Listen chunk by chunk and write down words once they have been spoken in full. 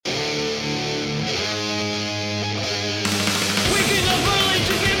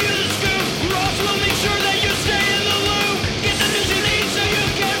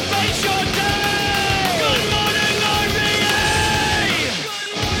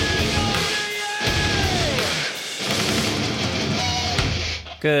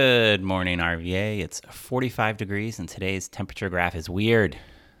Good morning, RVA. It's 45 degrees, and today's temperature graph is weird.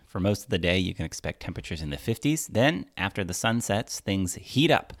 For most of the day, you can expect temperatures in the 50s. Then, after the sun sets, things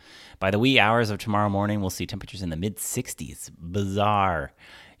heat up. By the wee hours of tomorrow morning, we'll see temperatures in the mid-60s. Bizarre.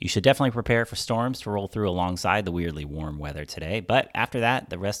 You should definitely prepare for storms to roll through alongside the weirdly warm weather today. But after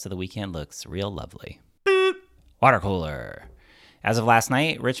that, the rest of the weekend looks real lovely. Water cooler. As of last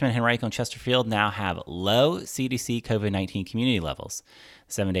night, Richmond, Henrico, and Chesterfield now have low CDC COVID-19 community levels.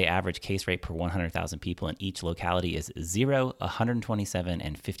 The 7-day average case rate per 100,000 people in each locality is 0, 127,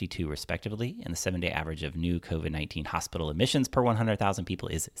 and 52 respectively, and the 7-day average of new COVID-19 hospital admissions per 100,000 people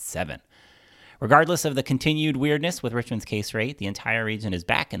is 7. Regardless of the continued weirdness with Richmond's case rate, the entire region is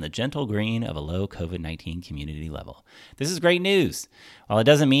back in the gentle green of a low COVID-19 community level. This is great news. While it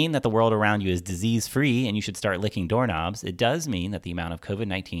doesn't mean that the world around you is disease-free and you should start licking doorknobs, it does mean that the amount of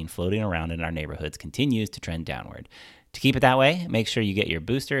COVID-19 floating around in our neighborhoods continues to trend downward. To keep it that way, make sure you get your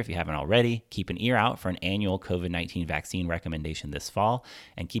booster if you haven't already, keep an ear out for an annual COVID-19 vaccine recommendation this fall,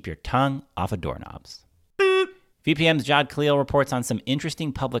 and keep your tongue off of doorknobs. VPM's Jod Khalil reports on some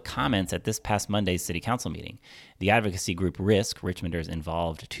interesting public comments at this past Monday's City Council meeting. The advocacy group RISK, Richmonders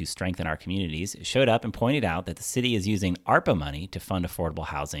Involved to Strengthen Our Communities, showed up and pointed out that the city is using ARPA money to fund affordable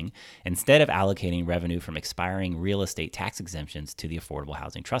housing instead of allocating revenue from expiring real estate tax exemptions to the Affordable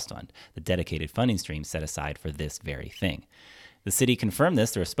Housing Trust Fund, the dedicated funding stream set aside for this very thing. The city confirmed this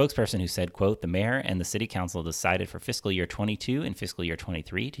through a spokesperson who said, quote, the mayor and the city council decided for fiscal year 22 and fiscal year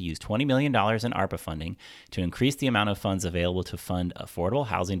 23 to use $20 million in ARPA funding to increase the amount of funds available to fund affordable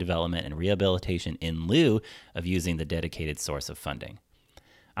housing development and rehabilitation in lieu of using the dedicated source of funding.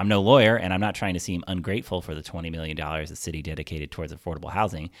 I'm no lawyer, and I'm not trying to seem ungrateful for the $20 million the city dedicated towards affordable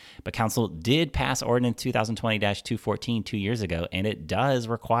housing, but council did pass Ordinance 2020-214 2 years ago, and it does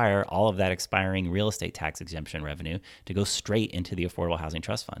require all of that expiring real estate tax exemption revenue to go straight into the Affordable Housing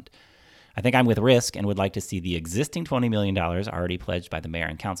Trust Fund. I think I'm with RISK and would like to see the existing $20 million already pledged by the mayor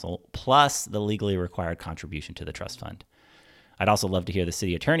and council, plus the legally required contribution to the trust fund. I'd also love to hear the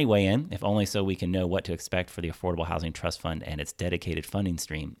city attorney weigh in, if only so we can know what to expect for the Affordable Housing Trust Fund and its dedicated funding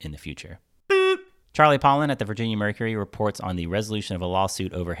stream in the future. Charlie Pollan at the Virginia Mercury reports on the resolution of a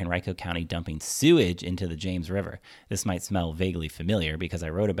lawsuit over Henrico County dumping sewage into the James River. This might smell vaguely familiar because I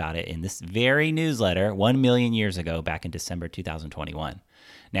wrote about it in this very newsletter 1 million years ago back in December 2021.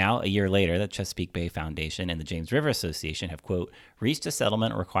 Now, a year later, the Chesapeake Bay Foundation and the James River Association have, quote, reached a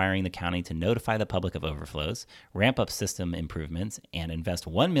settlement requiring the county to notify the public of overflows, ramp up system improvements, and invest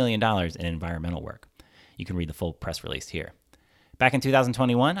 $1 million in environmental work. You can read the full press release here. Back in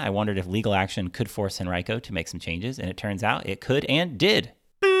 2021, I wondered if legal action could force Henrico to make some changes, and it turns out it could and did.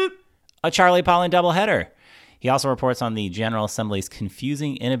 A Charlie Pollan doubleheader. He also reports on the General Assembly's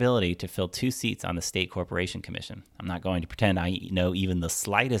confusing inability to fill 2 seats on the State Corporation Commission. I'm not going to pretend I know even the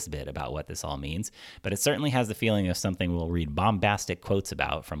slightest bit about what this all means, but it certainly has the feeling of something we'll read bombastic quotes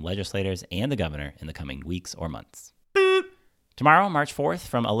about from legislators and the governor in the coming weeks or months. Tomorrow, March 4th,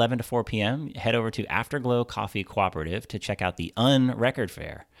 from 11 to 4 p.m., head over to Afterglow Coffee Cooperative to check out the Record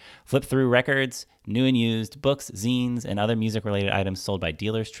Fair. Flip through records, new and used, books, zines, and other music-related items sold by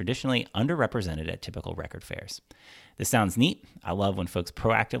dealers traditionally underrepresented at typical record fairs. This sounds neat. I love when folks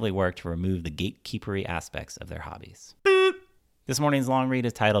proactively work to remove the gatekeepery aspects of their hobbies. This morning's long read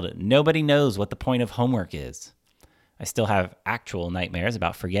is titled, Nobody Knows What the Point of Homework Is. I still have actual nightmares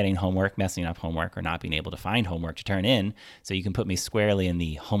about forgetting homework, messing up homework, or not being able to find homework to turn in, so you can put me squarely in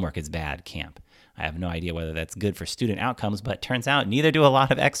the homework is bad camp. I have no idea whether that's good for student outcomes, but turns out neither do a lot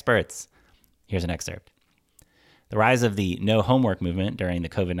of experts. Here's an excerpt. The rise of the no homework movement during the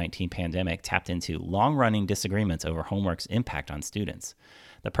COVID-19 pandemic tapped into long-running disagreements over homework's impact on students.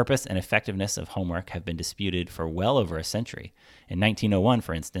 The purpose and effectiveness of homework have been disputed for well over a century. In 1901,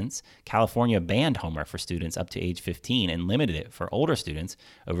 for instance, California banned homework for students up to age 15 and limited it for older students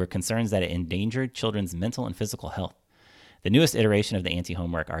over concerns that it endangered children's mental and physical health. The newest iteration of the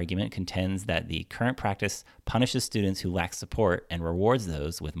anti-homework argument contends that the current practice punishes students who lack support and rewards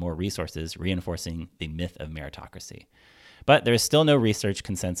those with more resources, reinforcing the myth of meritocracy. But there is still no research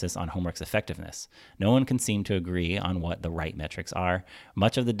consensus on homework's effectiveness. No one can seem to agree on what the right metrics are.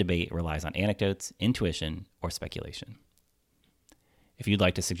 Much of the debate relies on anecdotes, intuition, or speculation. If you'd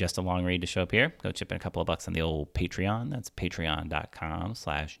like to suggest a long read to show up here, go chip in a couple of bucks on the old Patreon. That's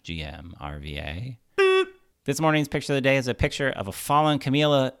patreon.com/GMRVA. This morning's picture of the day is a picture of a fallen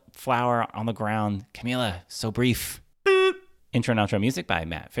camellia flower on the ground. Camellia, so brief. Intro and outro music by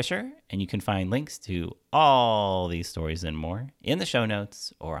Matt Fisher, and you can find links to all these stories and more in the show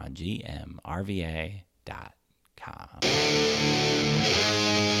notes or on gmrva.com.